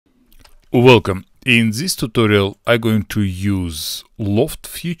Welcome. In this tutorial I'm going to use Loft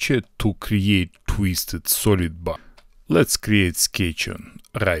feature to create twisted solid bar. Let's create sketch on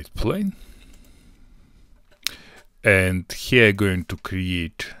right plane, and here I'm going to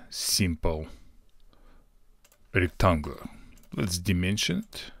create simple rectangular. Let's dimension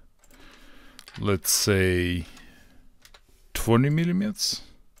it. Let's say 20 millimeters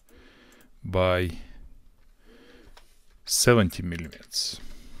by 70 millimeters.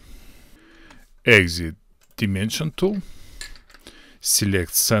 Exit dimension tool,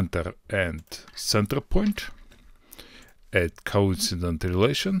 select center and center point, add coincident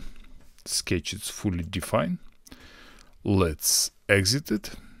relation, sketch is fully defined. Let's exit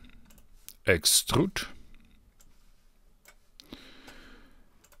it, extrude,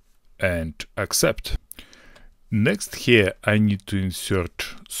 and accept. Next, here I need to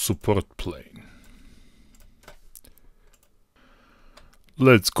insert support plane.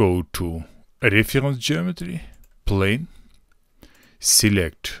 Let's go to reference geometry, plane,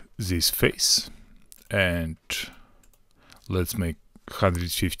 select this face, and let's make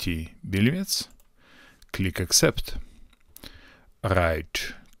 150 millimeters. Click accept.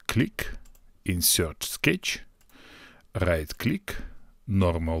 Right click, insert sketch, right click,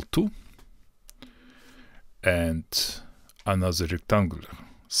 normal to, and another rectangular.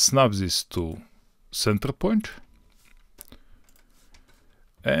 Snap this to center point.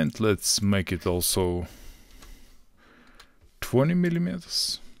 And let's make it also 20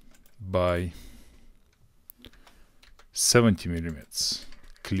 millimeters by 70 millimeters.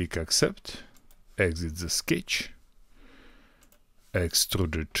 Click accept, exit the sketch,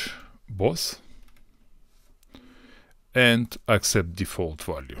 extrude it both, and accept default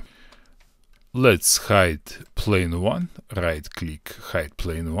value. Let's hide plane 1, right click, hide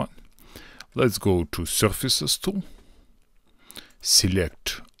plane 1. Let's go to surfaces tool.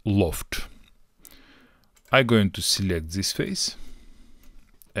 Select Loft. I'm going to select this face,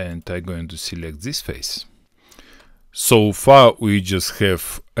 and I'm going to select this face. So far we just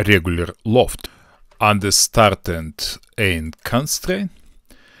have a regular loft. Under start and end constraint,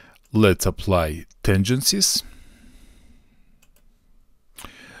 let's apply tangencies.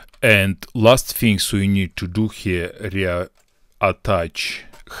 And last things we need to do here, reattach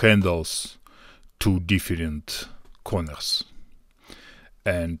handles to different corners.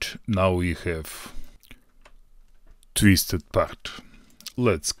 And now we have twisted part.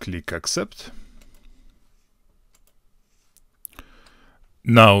 Let's click accept.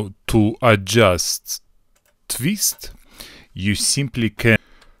 Now to adjust twist, you simply can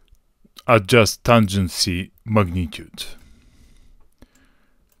adjust tangency magnitude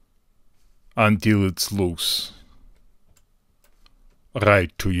until it looks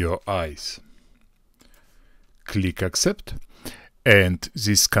right to your eyes. Click accept. And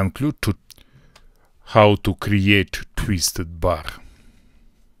this concludes how to create twisted bar.